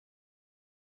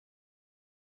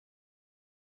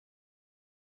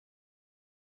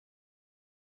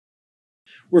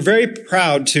We're very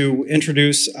proud to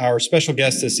introduce our special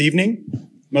guest this evening.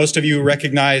 Most of you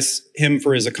recognize him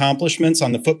for his accomplishments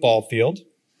on the football field.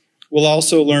 We'll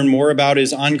also learn more about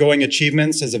his ongoing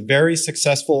achievements as a very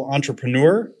successful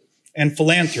entrepreneur and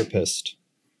philanthropist.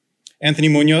 Anthony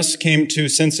Muñoz came to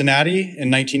Cincinnati in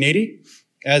 1980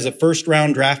 as a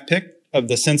first-round draft pick of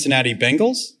the Cincinnati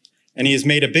Bengals, and he has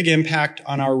made a big impact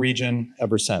on our region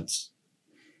ever since.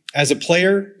 As a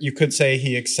player, you could say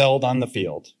he excelled on the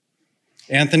field.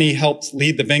 Anthony helped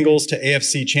lead the Bengals to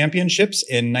AFC championships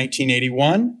in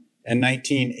 1981 and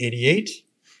 1988.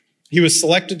 He was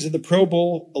selected to the Pro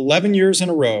Bowl 11 years in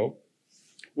a row,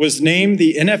 was named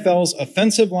the NFL's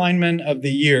Offensive Lineman of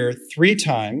the Year 3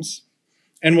 times,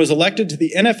 and was elected to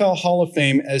the NFL Hall of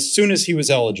Fame as soon as he was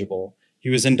eligible. He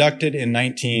was inducted in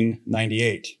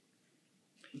 1998.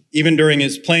 Even during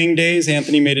his playing days,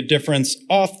 Anthony made a difference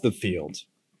off the field.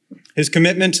 His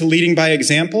commitment to leading by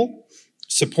example,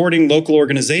 supporting local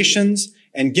organizations,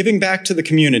 and giving back to the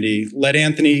community led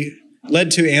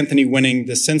to Anthony winning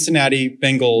the Cincinnati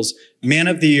Bengals Man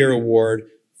of the Year award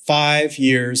 5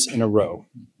 years in a row.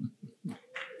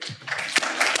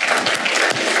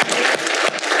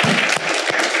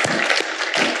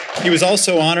 He was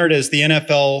also honored as the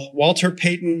NFL Walter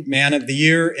Payton Man of the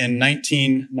Year in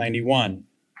 1991.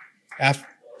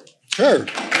 Sure,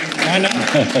 why not?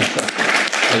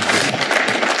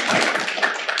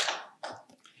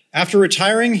 After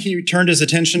retiring, he turned his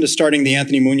attention to starting the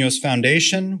Anthony Muñoz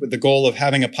Foundation with the goal of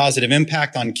having a positive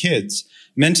impact on kids,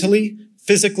 mentally,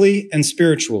 physically, and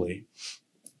spiritually.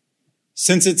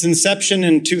 Since its inception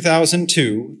in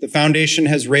 2002, the foundation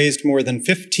has raised more than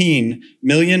 $15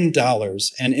 million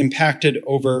and impacted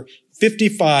over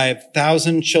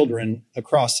 55,000 children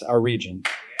across our region.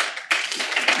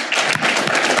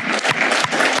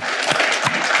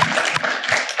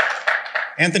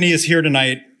 Anthony is here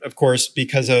tonight, of course,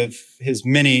 because of his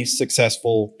many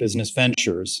successful business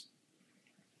ventures.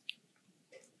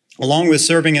 Along with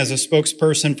serving as a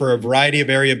spokesperson for a variety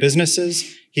of area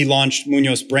businesses, he launched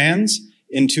Muñoz Brands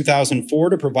in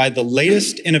 2004 to provide the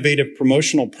latest innovative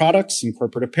promotional products and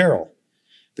corporate apparel.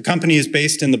 The company is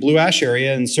based in the Blue Ash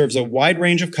area and serves a wide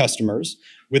range of customers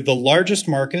with the largest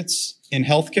markets in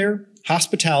healthcare,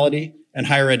 hospitality, and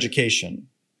higher education.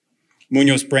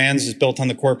 Muñoz Brands is built on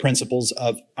the core principles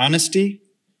of honesty,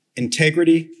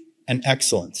 integrity, and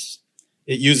excellence.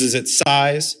 It uses its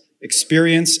size,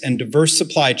 experience, and diverse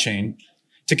supply chain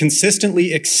to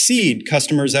consistently exceed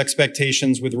customers'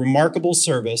 expectations with remarkable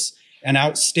service and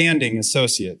outstanding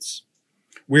associates.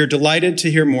 We're delighted to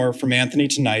hear more from Anthony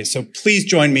tonight, so please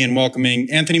join me in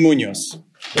welcoming Anthony Muñoz.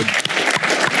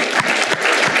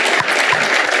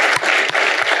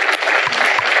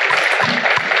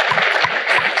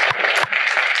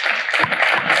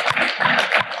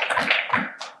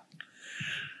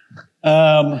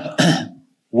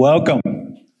 Welcome.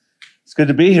 It's good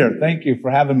to be here. Thank you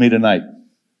for having me tonight.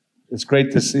 It's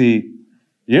great to see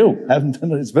you.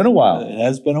 It's been a while. It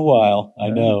has been a while, I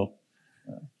know.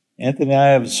 Anthony and I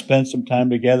have spent some time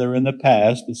together in the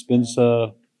past. It's been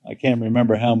I can't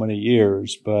remember how many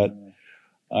years, but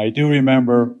I do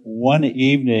remember one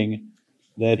evening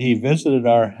that he visited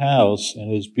our house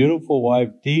and his beautiful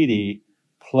wife, Dee Dee,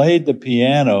 played the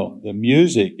piano. The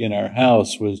music in our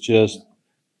house was just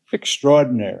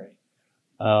extraordinary.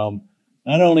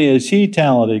 Not only is he a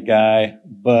talented guy,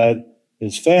 but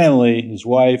his family, his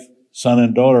wife, son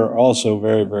and daughter are also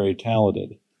very, very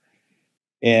talented.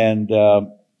 And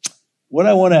what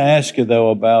I want to ask you,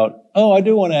 though, I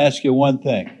do want to ask you one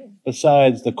thing,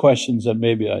 besides the questions that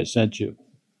maybe I sent you.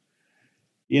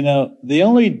 You know, the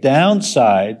only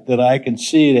downside that I can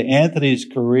see to Anthony's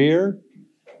career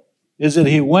is that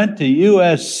he went to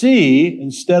USC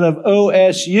instead of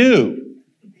OSU.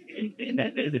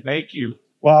 Thank you.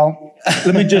 Well,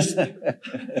 let me just,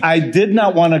 I did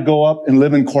not want to go up and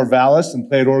live in Corvallis and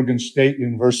play at Oregon State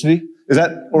University. Is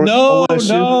that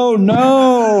OSU?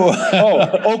 No.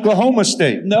 Oh, Oklahoma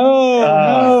State.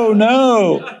 No.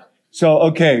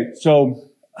 So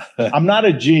I'm not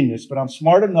a genius, but I'm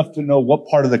smart enough to know what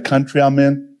part of the country I'm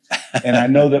in. And I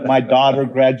know that my daughter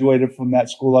graduated from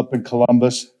that school up in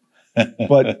Columbus.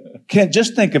 But can't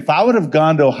just think, if I would have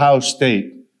gone to Ohio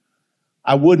State,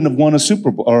 I wouldn't have won a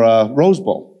Super Bowl or a Rose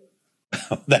Bowl.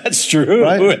 That's true.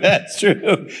 Right? That's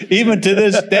true. Even to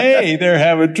this day, they're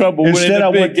having trouble winning Instead, a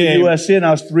I big went to game. USC and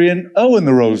I was 3-0 in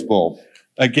the Rose Bowl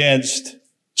Against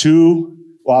two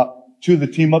the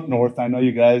team up north. I know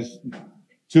you guys.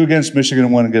 2 against Michigan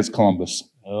and 1 against Columbus.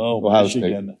 Oh, Ohio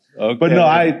Michigan. State. Okay. But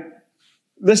no,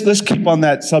 let's keep on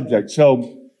that subject.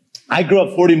 So I grew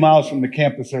up 40 miles from the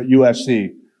campus at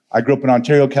USC. I grew up in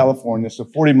Ontario, California, so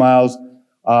 40 miles.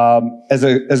 As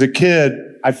a kid,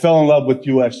 I fell in love with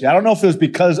USC. I don't know if it was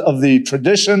because of the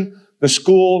tradition, the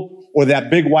school, or that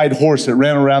big white horse that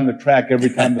ran around the track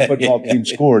every time the football team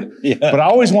scored. Yeah. But I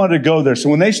always wanted to go there. So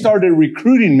when they started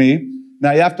recruiting me,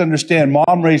 now you have to understand,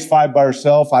 Mom raised 5 by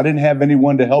herself. I didn't have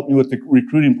anyone to help me with the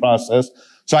recruiting process.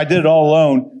 So I did it all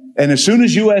alone. And as soon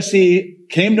as USC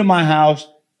came to my house,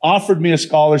 offered me a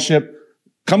scholarship,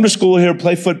 come to school here,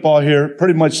 play football here,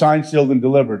 pretty much signed, sealed, and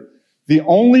delivered. The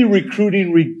only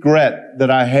recruiting regret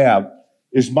that I have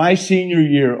is my senior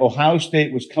year, Ohio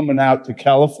State was coming out to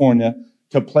California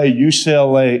to play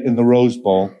UCLA in the Rose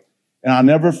Bowl. And I'll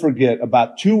never forget,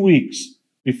 about 2 weeks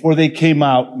before they came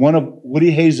out, one of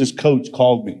Woody Hayes' coach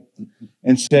called me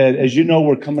and said, as you know,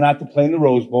 we're coming out to play in the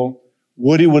Rose Bowl.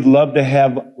 Woody would love to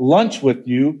have lunch with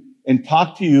you and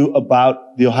talk to you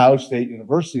about the Ohio State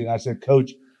University. And I said,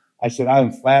 Coach, I said, I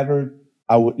am flattered.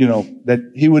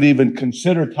 That he would even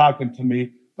consider talking to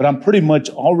me, but I'm pretty much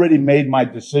already made my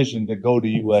decision to go to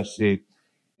USC.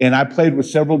 And I played with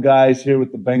several guys here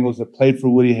with the Bengals that played for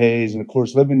Woody Hayes. And of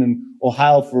course, living in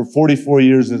Ohio for 44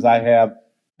 years as I have,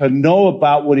 to know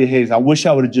about Woody Hayes, I wish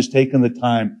I would have just taken the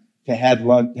time to have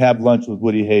lunch with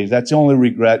Woody Hayes. That's the only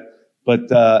regret.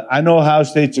 But I know Ohio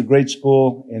State's a great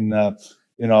school, and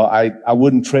I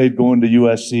wouldn't trade going to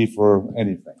USC for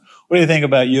anything. What do you think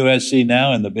about USC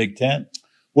now in the Big Ten?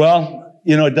 Well,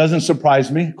 it doesn't surprise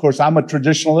me. Of course, I'm a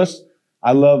traditionalist.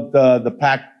 I love the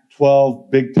Pac-12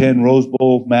 Big Ten Rose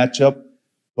Bowl matchup.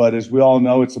 But as we all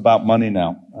know, it's about money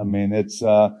now. I mean, it's,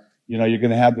 you're going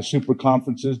to have the super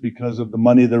conferences because of the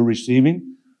money they're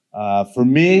receiving. For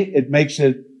me, it makes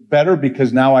it better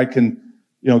because now I can,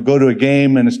 go to a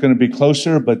game and it's going to be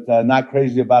closer, but not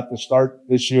crazy about the start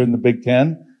this year in the Big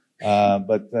Ten.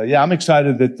 Yeah, I'm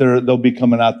excited that they'll be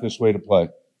coming out this way to play.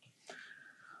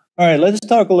 All right, let's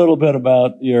talk a little bit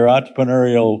about your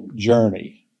entrepreneurial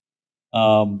journey.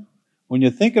 When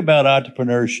you think about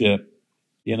entrepreneurship,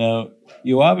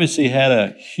 you obviously had a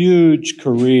huge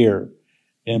career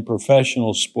in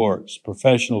professional sports,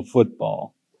 professional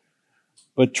football.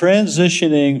 But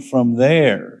transitioning from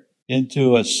there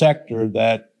into a sector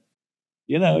that,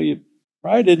 you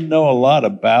probably didn't know a lot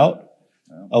about,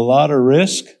 a lot of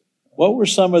risk. What were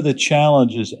some of the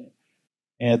challenges,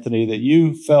 Anthony, that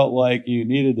you felt like you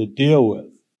needed to deal with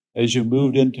as you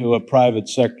moved into a private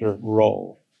sector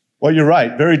role? Well, you're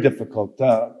right. Very difficult.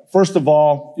 First of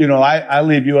all, I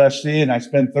leave USC and I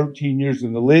spent 13 years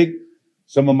in the league.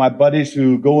 Some of my buddies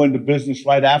who go into business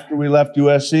right after we left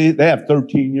USC, they have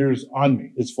 13 years on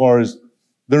me as far as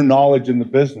their knowledge in the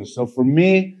business. So for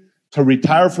me to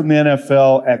retire from the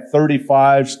NFL at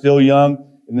 35, still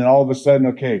young, and then all of a sudden,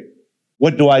 okay,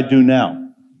 what do I do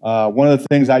now? One of the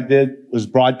things I did was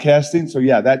broadcasting. So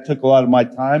yeah, that took a lot of my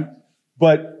time.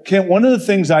 But Kent, one of the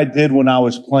things I did when I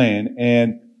was playing,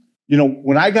 and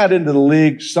when I got into the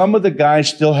league, some of the guys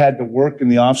still had to work in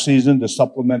the off season to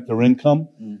supplement their income.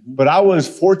 Mm-hmm. But I was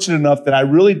fortunate enough that I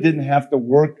really didn't have to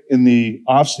work in the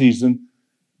off season,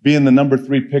 being the number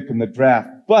 3 pick in the draft.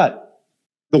 But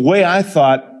the way I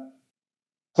thought,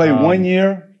 play 1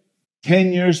 year,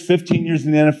 10 years, 15 years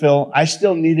in the NFL, I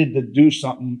still needed to do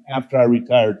something after I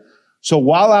retired. So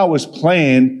while I was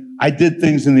playing, I did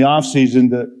things in the off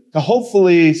season to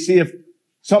hopefully see if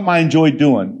something I enjoy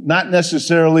doing. Not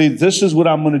necessarily, this is what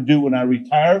I'm going to do when I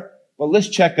retire, but let's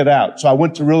check it out. So I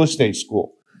went to real estate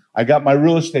school. I got my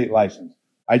real estate license.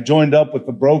 I joined up with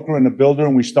the broker and the builder,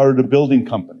 and we started a building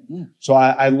company. So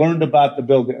I learned about the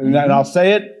building. And I'll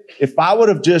say it, if I would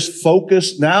have just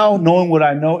focused now, knowing what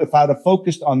I know, if I would have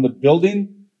focused on the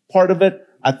building part of it,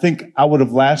 I think I would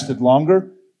have lasted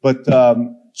longer. But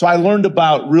so I learned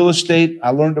about real estate.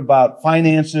 I learned about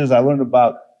finances. I learned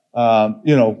about,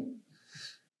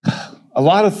 a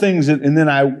lot of things. And then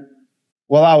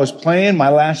while I was playing, my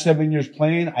last 7 years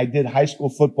playing, I did high school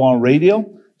football and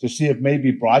radio to see if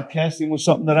maybe broadcasting was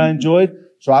something that I enjoyed.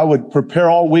 So I would prepare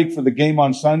all week for the game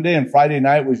on Sunday, and Friday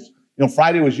night was,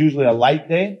 Friday was usually a light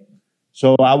day.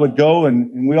 So I would go,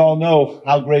 and we all know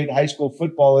how great high school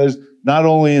football is, not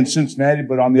only in Cincinnati,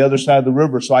 but on the other side of the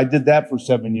river. So I did that for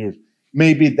 7 years.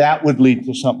 Maybe that would lead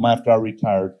to something after I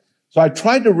retired. So I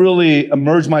tried to really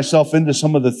immerse myself into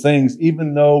some of the things,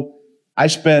 even though I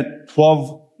spent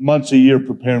 12 months a year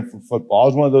preparing for football. I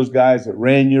was one of those guys that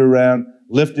ran year-round,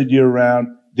 lifted year-round,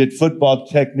 did football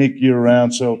technique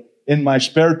year-round. So in my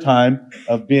spare time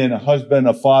of being a husband,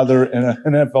 a father, and an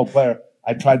NFL player,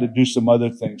 I tried to do some other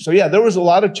things. So yeah, there was a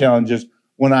lot of challenges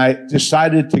when I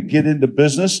decided to get into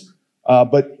business.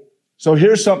 So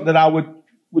here's something that I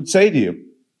would say to you.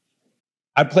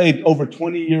 I played over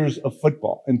 20 years of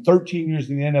football and 13 years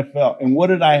in the NFL. And what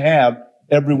did I have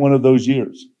every one of those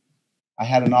years? I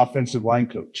had an offensive line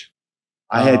coach.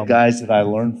 I had guys that I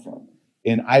learned from.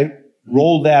 And I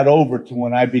rolled that over to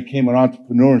when I became an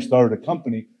entrepreneur and started a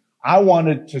company. I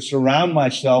wanted to surround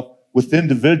myself with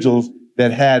individuals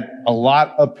that had a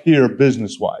lot up here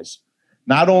business-wise.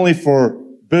 Not only for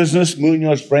business,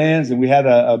 Muñoz Brands, and we had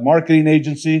a marketing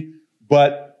agency,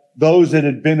 but those that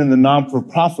had been in the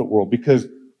non-for-profit world, because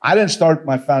I didn't start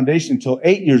my foundation until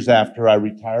 8 years after I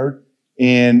retired.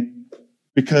 And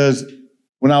because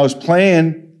when I was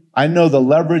playing, I know the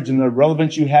leverage and the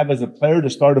relevance you have as a player to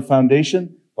start a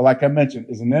foundation. But like I mentioned,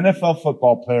 as an NFL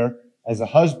football player, as a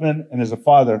husband, and as a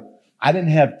father, I didn't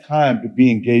have time to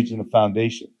be engaged in a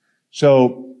foundation.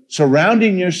 So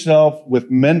surrounding yourself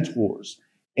with mentors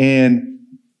and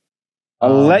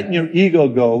letting your ego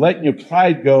go, letting your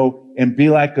pride go, and be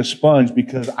like a sponge,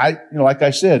 because like I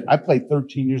said, I played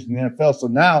 13 years in the NFL. So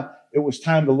now it was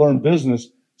time to learn business.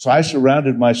 So I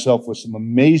surrounded myself with some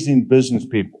amazing business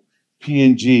people,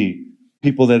 P&G,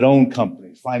 people that own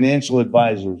companies, financial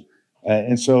advisors.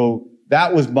 And so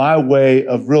that was my way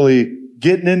of really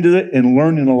getting into it and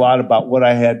learning a lot about what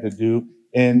I had to do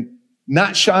and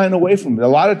not shying away from it. A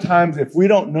lot of times, if we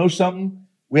don't know something,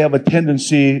 we have a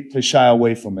tendency to shy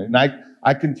away from it. And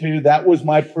I can tell you that was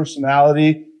my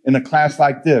personality in a class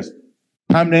like this.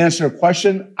 Time to answer a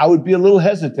question, I would be a little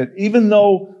hesitant. Even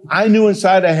though I knew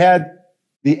inside I had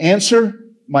the answer,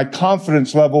 my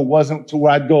confidence level wasn't to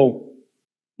where I'd go,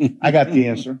 I got the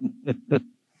answer.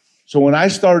 So when I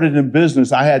started in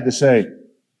business, I had to say,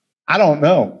 I don't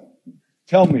know.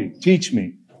 Tell me, teach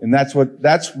me. And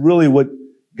that's really what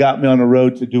got me on the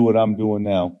road to do what I'm doing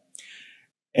now.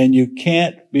 And you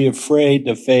can't be afraid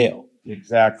to fail.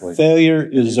 Exactly. Failure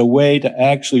is a way to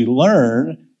actually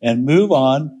learn and move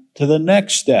on to the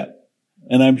next step.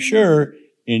 And I'm sure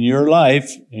in your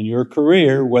life, in your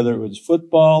career, whether it was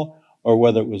football or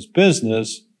whether it was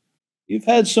business, you've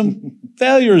had some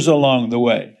failures along the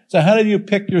way. So how did you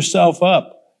pick yourself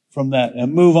up from that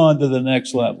and move on to the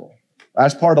next level?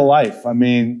 That's part of life. I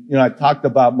mean, I talked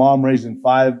about mom raising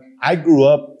 5. I grew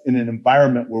up in an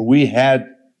environment where we had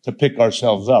to pick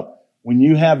ourselves up. When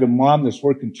you have a mom that's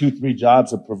working 2, 3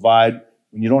 jobs to provide,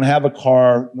 when you don't have a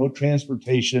car, no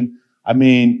transportation, I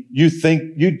mean, you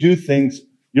do things,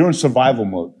 you're in survival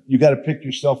mode. You got to pick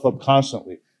yourself up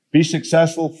constantly. Be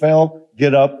successful, fail,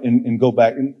 get up and go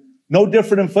back. And no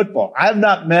different in football. I have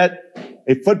not met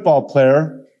a football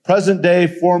player, present day,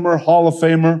 former Hall of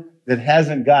Famer, that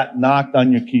hasn't got knocked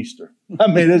on your keister. I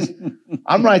mean,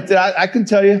 I'm right there. I can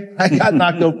tell you, I got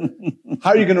knocked over. How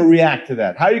are you going to react to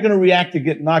that? How are you going to react to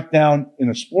get knocked down in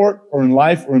a sport or in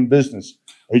life or in business?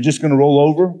 Are you just going to roll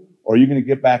over, or are you going to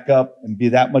get back up and be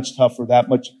that much tougher, that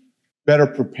much better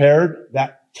prepared,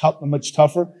 much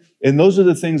tougher? And those are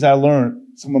the things I learned.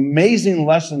 Some amazing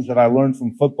lessons that I learned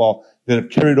from football that have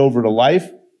carried over to life,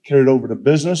 carried over to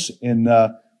business. And,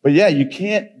 but yeah, you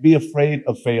can't be afraid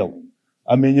of failing.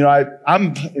 I mean,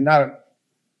 I'm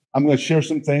going to share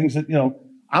some things that,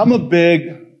 I'm a big,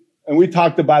 and we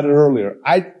talked about it earlier.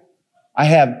 I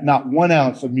have not 1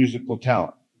 ounce of musical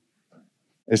talent.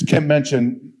 As Kim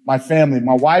mentioned, my family,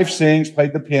 my wife sings,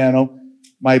 played the piano.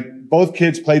 Both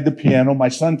kids played the piano. My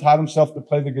son taught himself to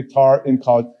play the guitar in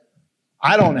college.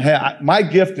 My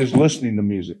gift is listening to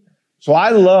music. So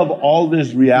I love all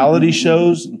these reality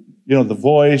shows, The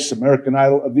Voice, American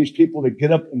Idol, of these people that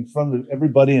get up in front of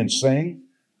everybody and sing.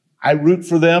 I root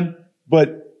for them,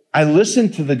 but I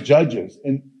listen to the judges,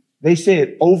 and they say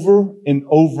it over and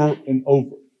over and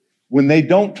over. When they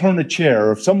don't turn a chair,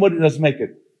 or if somebody doesn't make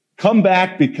it, come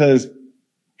back, because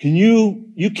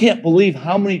you can't believe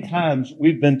how many times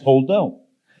we've been told no.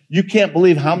 You can't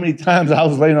believe how many times I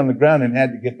was laying on the ground and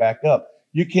had to get back up.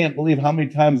 You can't believe how many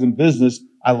times in business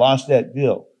I lost that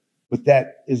deal. But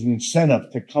that is an incentive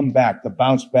to come back, to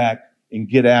bounce back and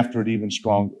get after it even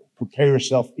stronger. Prepare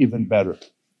yourself even better.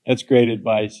 That's great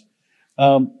advice.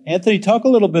 Anthony, talk a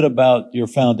little bit about your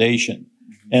foundation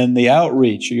and the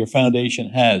outreach your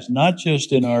foundation has, not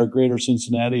just in our greater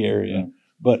Cincinnati area,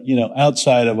 but,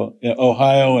 outside of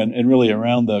Ohio and really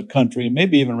around the country,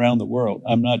 maybe even around the world.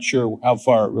 I'm not sure how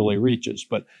far it really reaches,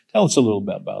 but tell us a little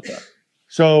bit about that.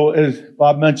 So as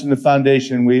Bob mentioned, the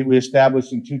foundation, we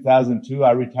established in 2002.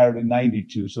 I retired in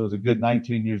 92. So it was a good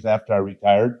 19 years after I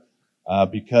retired.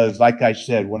 Because like I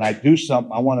said, when I do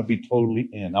something, I want to be totally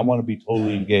in. I want to be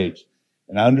totally engaged.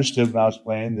 And I understood when I was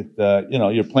playing that,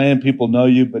 you're playing, people know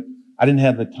you, but I didn't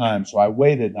have the time. So I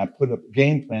waited and I put a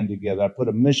game plan together. I put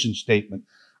a mission statement.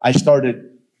 I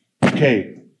started,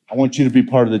 okay, I want you to be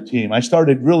part of the team. I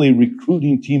started really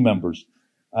recruiting team members.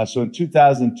 So in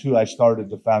 2002, I started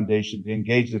the foundation to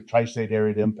engage the tri-state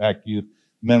area to impact youth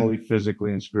mentally,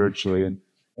 physically, and spiritually. And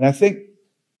I think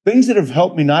things that have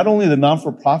helped me, not only the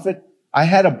non-for-profit, I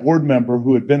had a board member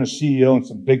who had been a CEO in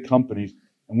some big companies,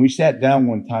 and we sat down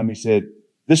one time. He said,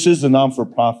 "This is a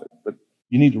non-for-profit, but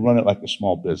you need to run it like a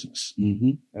small business."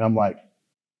 And I'm like,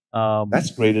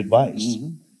 that's great advice.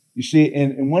 You see,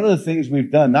 and one of the things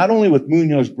we've done, not only with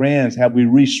Muñoz Brands have we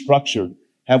restructured,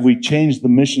 have we changed the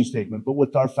mission statement, but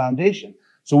with our foundation.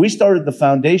 So we started the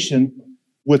foundation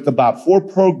with about 4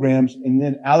 programs and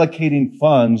then allocating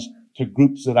funds to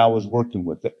groups that I was working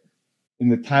with in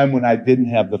the time when I didn't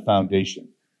have the foundation.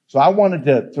 So I wanted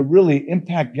to really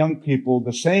impact young people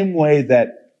the same way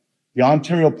that the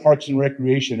Ontario Parks and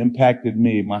Recreation impacted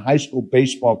me. My high school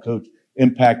baseball coach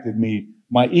impacted me.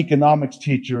 My economics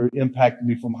teacher impacted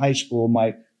me from high school.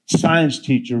 My science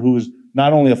teacher, who was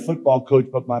not only a football coach,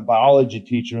 but my biology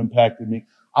teacher, impacted me.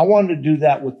 I wanted to do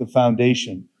that with the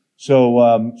foundation. So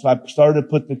I started to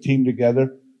put the team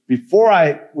together. Before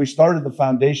we started the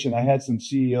foundation, I had some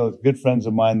CEOs, good friends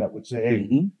of mine, that would say,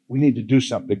 "Hey, we need to do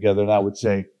something together." And I would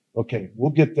say, "Okay,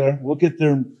 we'll get there. We'll get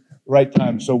there in the right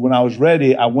time." So when I was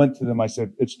ready, I went to them. I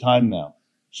said, "It's time now."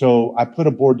 So I put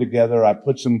a board together. I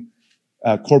put some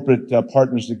corporate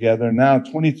partners together. Now,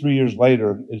 23 years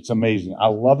later, it's amazing. I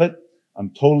love it.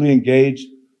 I'm totally engaged.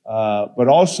 But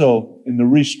also in the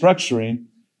restructuring,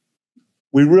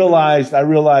 I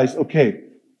realized, okay,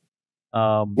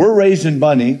 we're raising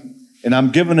money and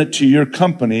I'm giving it to your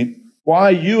company.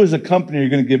 Why you as a company are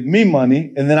going to give me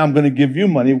money and then I'm going to give you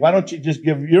money? Why don't you just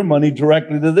give your money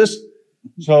directly to this?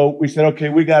 So we said, okay,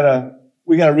 we gotta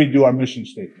redo our mission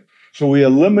statement. So we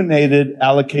eliminated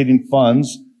allocating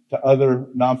funds to other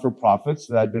non-for-profits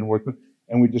that I'd been working with,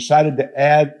 and we decided to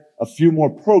add a few more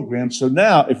programs. So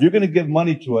now, if you're going to give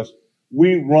money to us,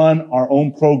 we run our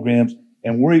own programs,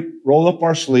 and we roll up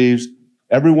our sleeves,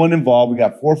 everyone involved. We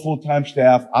got 4 full-time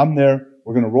staff. I'm there.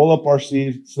 We're going to roll up our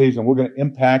sleeves, and we're going to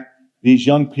impact these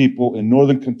young people in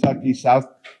northern Kentucky,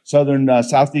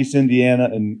 southeast Indiana,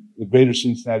 and the greater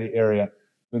Cincinnati area.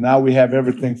 So now we have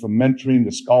everything from mentoring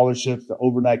to scholarships to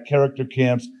overnight character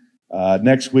camps.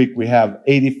 Next week, we have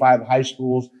 85 high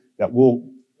schools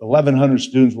 1,100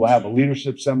 students will have a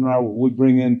leadership seminar where we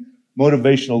bring in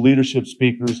motivational leadership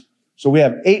speakers. So we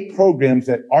have 8 programs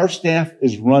that our staff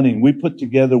is running. We put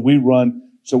together, we run.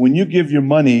 So when you give your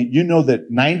money, you know that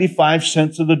 95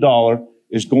 cents of the dollar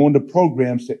is going to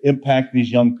programs to impact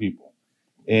these young people.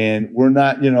 And we're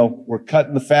not, we're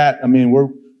cutting the fat. I mean,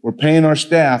 we're paying our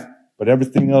staff, but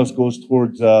everything else goes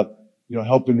towards,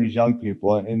 helping these young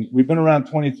people. And we've been around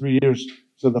 23 years.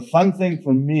 So the fun thing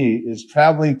for me is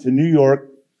traveling to New York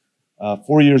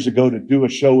 4 years ago to do a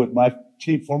show with my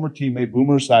former teammate,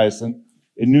 Boomer Esiason,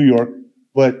 in New York.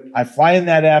 But I fly in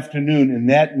that afternoon, and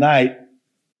that night,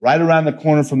 right around the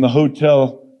corner from the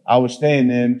hotel I was staying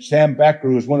in, Sam Becker,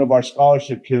 who is one of our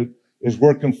scholarship kids, is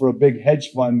working for a big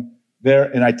hedge fund there.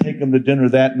 And I take him to dinner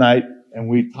that night, and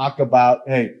we talk about,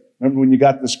 hey, remember when you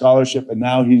got the scholarship and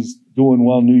now he's doing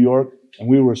well in New York? And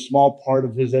we were a small part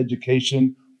of his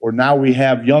education. Or now we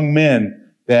have young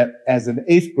men that as an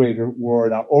 8th grader were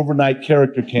in our overnight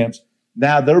character camps.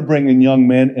 Now they're bringing young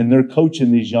men and they're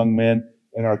coaching these young men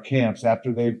in our camps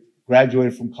after they've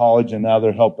graduated from college, and now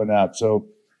they're helping out. So,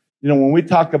 when we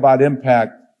talk about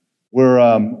impact, we're,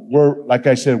 like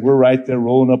I said, we're right there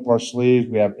rolling up our sleeves.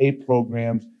 We have 8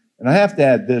 programs. And I have to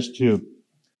add this too.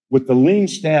 With the lean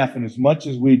staff, and as much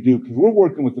as we do, because we're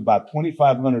working with about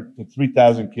 2,500 to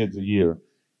 3,000 kids a year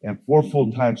and 4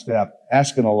 full-time staff,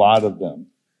 asking a lot of them.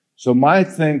 So my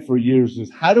thing for years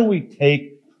is, how do we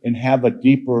take and have a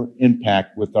deeper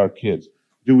impact with our kids?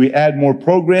 Do we add more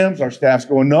programs? Our staff's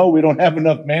going, no, we don't have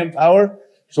enough manpower.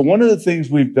 So one of the things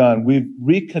we've done, we've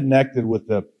reconnected with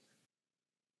two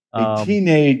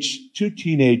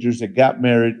teenagers that got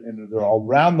married, and they're all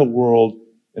around the world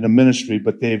in a ministry,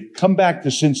 but they've come back to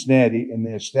Cincinnati and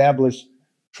they established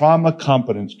trauma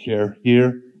competence care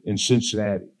here in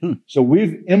Cincinnati. So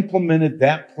we've implemented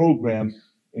that program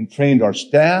and trained our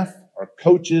staff, our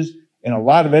coaches, and a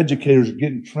lot of educators are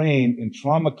getting trained in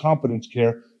trauma competence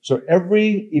care. So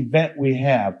every event we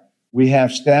have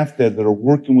staff there that are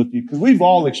working with you, because we've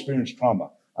all experienced trauma.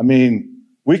 I mean,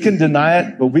 we can deny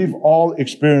it, but we've all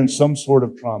experienced some sort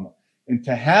of trauma. And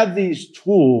to have these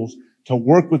tools to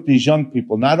work with these young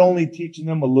people, not only teaching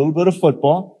them a little bit of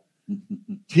football,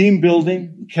 team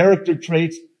building, character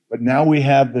traits, but now we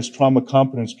have this trauma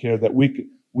competence care that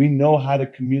we know how to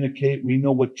communicate. We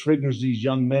know what triggers these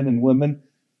young men and women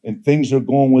and things they're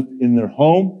going with in their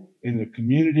home, in their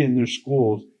community, in their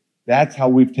schools. That's how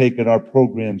we've taken our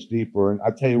programs deeper. And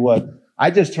I tell you what, I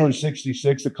just turned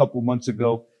 66 a couple months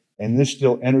ago, and this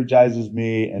still energizes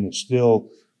me, and it still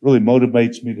really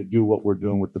motivates me to do what we're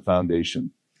doing with the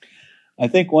foundation. I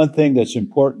think one thing that's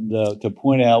important to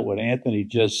point out what Anthony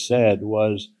just said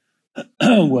was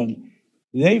when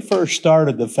they first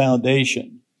started the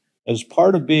foundation, as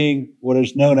part of being what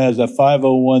is known as a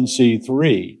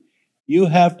 501c3, you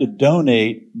have to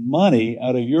donate money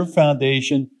out of your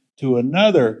foundation to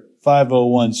another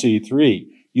 501c3.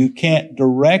 You can't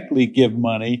directly give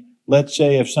money. Let's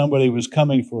say if somebody was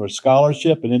coming for a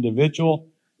scholarship, an individual,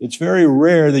 it's very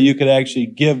rare that you could actually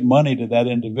give money to that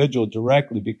individual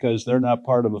directly because they're not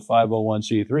part of a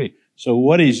 501c3. So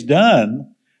what he's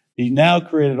done, he now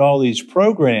created all these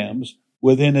programs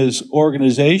within his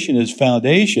organization, his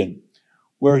foundation,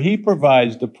 where he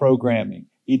provides the programming.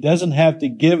 He doesn't have to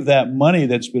give that money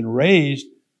that's been raised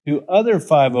to other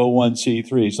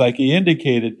 501c3s. Like he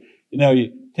indicated,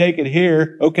 you take it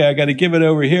here. Okay, I got to give it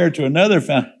over here to another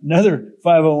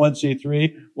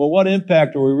 501c3. Well, what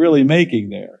impact are we really making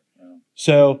there?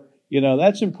 So,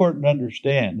 that's important to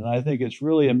understand. And I think it's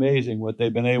really amazing what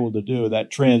they've been able to do,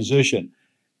 that transition.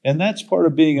 And that's part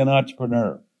of being an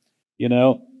entrepreneur.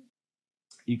 You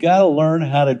got to learn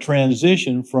how to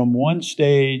transition from one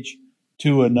stage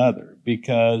to another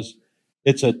because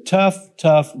it's a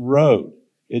tough road.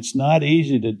 It's not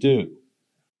easy to do.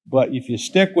 But if you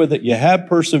stick with it, you have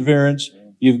perseverance,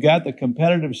 you've got the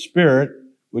competitive spirit,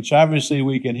 which obviously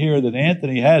we can hear that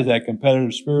Anthony has that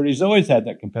competitive spirit. He's always had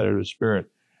that competitive spirit.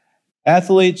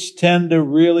 Athletes tend to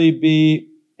really be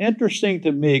interesting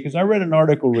to me because I read an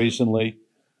article recently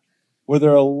where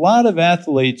there are a lot of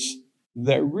athletes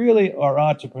that really are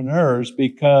entrepreneurs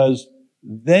because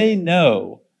they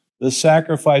know the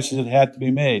sacrifices that have to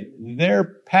be made. They're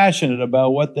passionate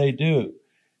about what they do.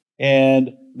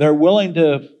 And they're willing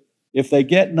to, if they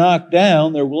get knocked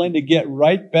down, they're willing to get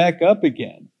right back up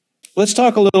again. Let's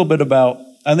talk a little bit about,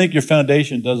 I think your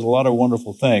foundation does a lot of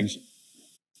wonderful things.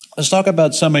 Let's talk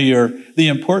about some of the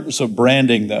importance of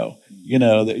branding, though,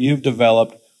 that you've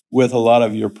developed with a lot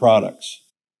of your products.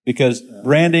 Because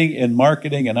branding and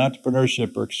marketing and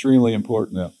entrepreneurship are extremely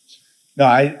important. Yeah. No,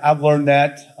 I've learned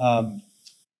that.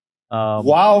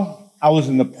 While I was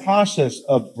in the process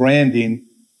of branding,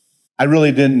 I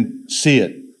really didn't see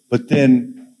it. But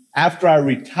then after I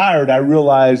retired, I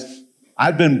realized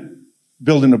I've been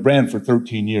building a brand for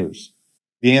 13 years,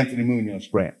 the Anthony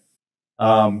Muñoz brand.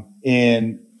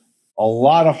 And a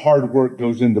lot of hard work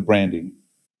goes into branding.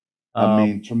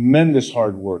 Tremendous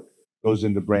hard work goes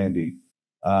into branding.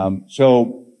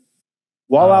 So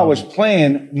while I was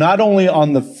playing, not only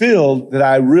on the field did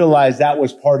I realize that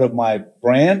was part of my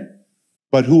brand,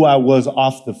 but who I was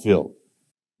off the field.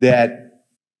 That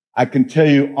I can tell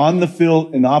you on the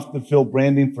field and off the field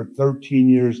branding for 13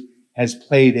 years has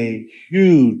played a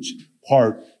huge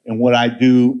part in what I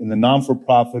do in the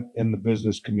non-for-profit and the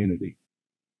business community.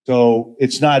 So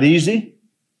it's not easy.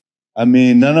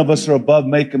 None of us are above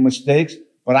making mistakes,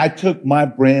 but I took my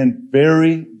brand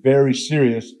very, very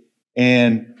serious.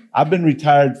 And I've been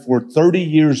retired for 30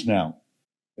 years now.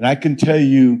 And I can tell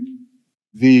you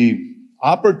the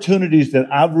opportunities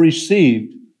that I've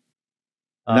received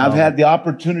and I've had the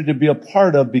opportunity to be a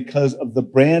part of because of the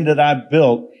brand that I've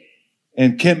built.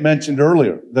 And Kent mentioned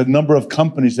earlier the number of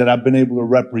companies that I've been able to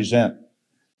represent.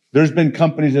 There's been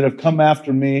companies that have come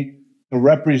after me to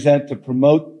represent, to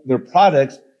promote their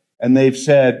products, and they've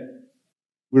said,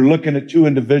 we're looking at two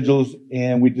individuals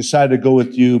and we decided to go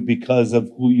with you because of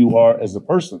who you are as a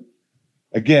person.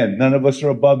 Again, none of us are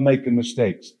above making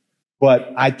mistakes,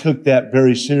 but I took that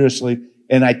very seriously,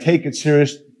 and I take it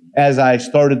serious as I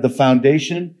started the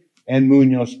foundation and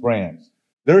Muñoz Brands.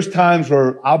 There's times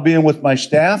where I'll be in with my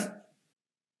staff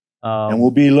and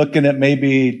we'll be looking at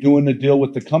maybe doing a deal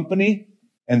with the company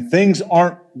and things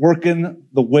aren't working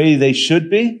the way they should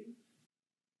be.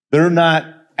 They're not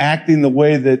acting the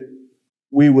way that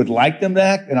we would like them to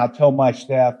act. And I'll tell my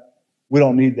staff, we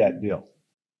don't need that deal.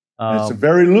 And it's a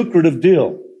very lucrative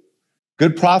deal.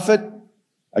 Good profit,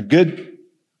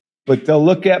 but they'll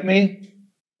look at me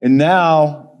and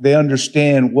now they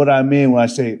understand what I mean when I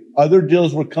say other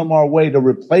deals will come our way to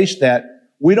replace that.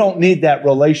 We don't need that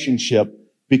relationship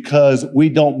because we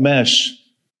don't mesh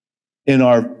in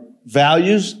our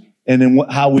values and in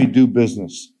how we do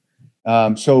business.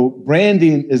 So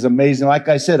branding is amazing. Like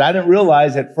I said, I didn't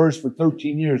realize at first for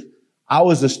 13 years, I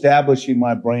was establishing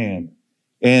my brand.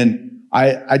 And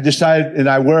I decided, and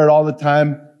I wear it all the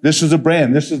time, this is a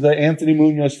brand. This is the Anthony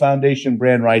Muñoz Foundation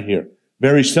brand right here.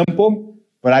 Very simple.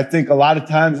 But I think a lot of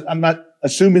times, I'm not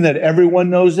assuming that everyone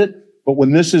knows it, but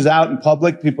when this is out in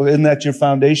public, people, isn't that your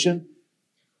foundation?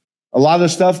 A lot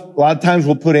of times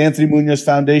we'll put Anthony Muñoz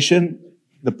Foundation,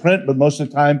 the print, but most of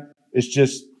the time it's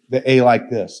just the A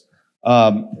like this.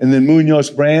 And then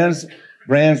Muñoz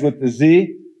Brands with the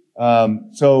Z.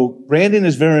 So branding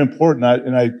is very important,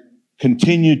 and I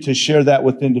continue to share that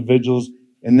with individuals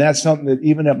And that's something that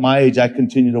even at my age, I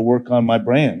continue to work on my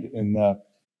brand. And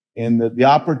the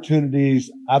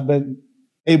opportunities I've been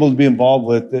able to be involved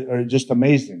with are just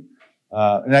amazing.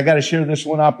 And I got to share this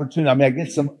one opportunity. I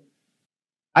mean,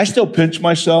 I still pinch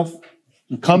myself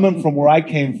coming from where I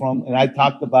came from. And I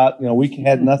talked about, we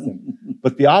had nothing,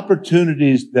 but the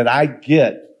opportunities that I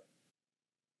get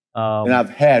and I've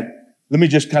had, let me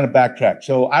just kind of backtrack.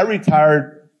 So I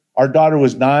retired. Our daughter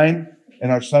was 9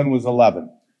 and our son was 11.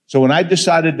 So when I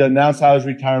decided to announce I was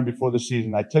retiring before the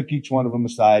season, I took each one of them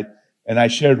aside and I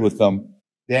shared with them,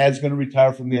 Dad's going to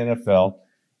retire from the NFL.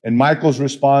 And Michael's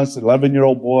response,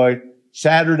 11-year-old boy,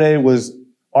 Saturday was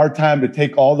our time to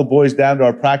take all the boys down to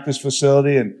our practice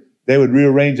facility, and they would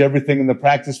rearrange everything in the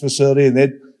practice facility, and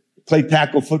they'd play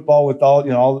tackle football with all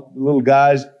the little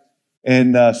guys.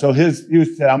 And so he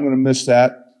said, I'm going to miss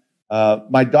that.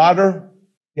 My daughter,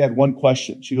 he had one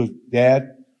question. She goes,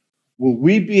 Dad, will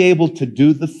we be able to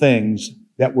do the things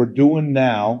that we're doing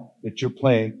now that you're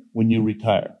playing when you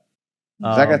retire?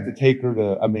 'Cause I got to take her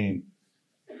to,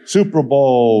 Super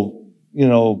Bowl,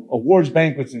 awards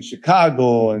banquets in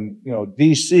Chicago and,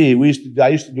 DC. I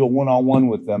used to do a one-on-one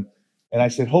with them. And I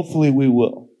said, hopefully we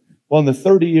will. Well, in the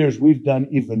 30 years, we've done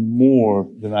even more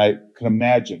than I can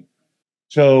imagine.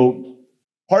 So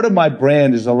part of my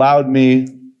brand has allowed me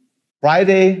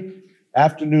Friday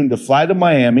afternoon to fly to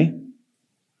Miami,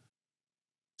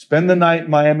 spend the night in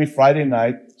Miami Friday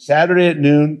night, Saturday at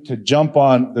noon to jump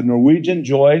on the Norwegian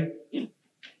Joy,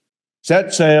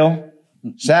 set sail,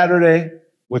 Saturday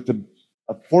with a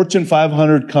Fortune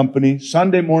 500 company,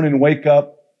 Sunday morning wake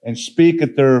up and speak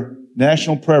at their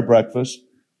national prayer breakfast,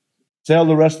 sail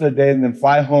the rest of the day, and then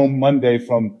fly home Monday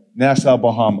from Nassau,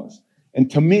 Bahamas. And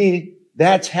to me,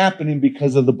 that's happening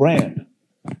because of the brand.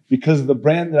 Because of the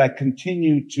brand that I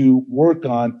continue to work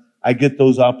on, I get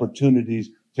those opportunities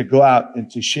to go out and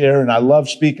to share. And I love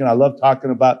speaking. I love talking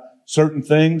about certain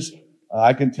things.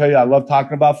 I can tell you, I love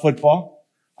talking about football.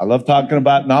 I love talking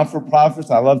about non-for-profits.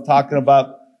 I love talking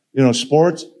about,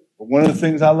 sports. But one of the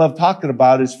things I love talking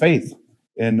about is faith.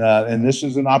 And this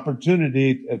is an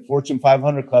opportunity at Fortune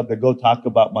 500 Club to go talk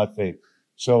about my faith.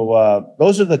 So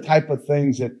those are the type of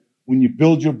things that when you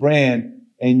build your brand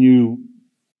and you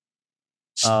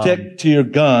stick to your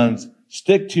guns,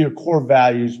 stick to your core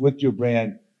values with your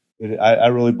brand, I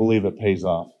really believe it pays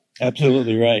off.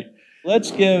 Absolutely right.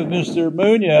 Let's give Mr.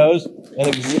 Muñoz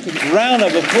a round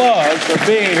of applause for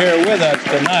being here with us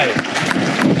tonight.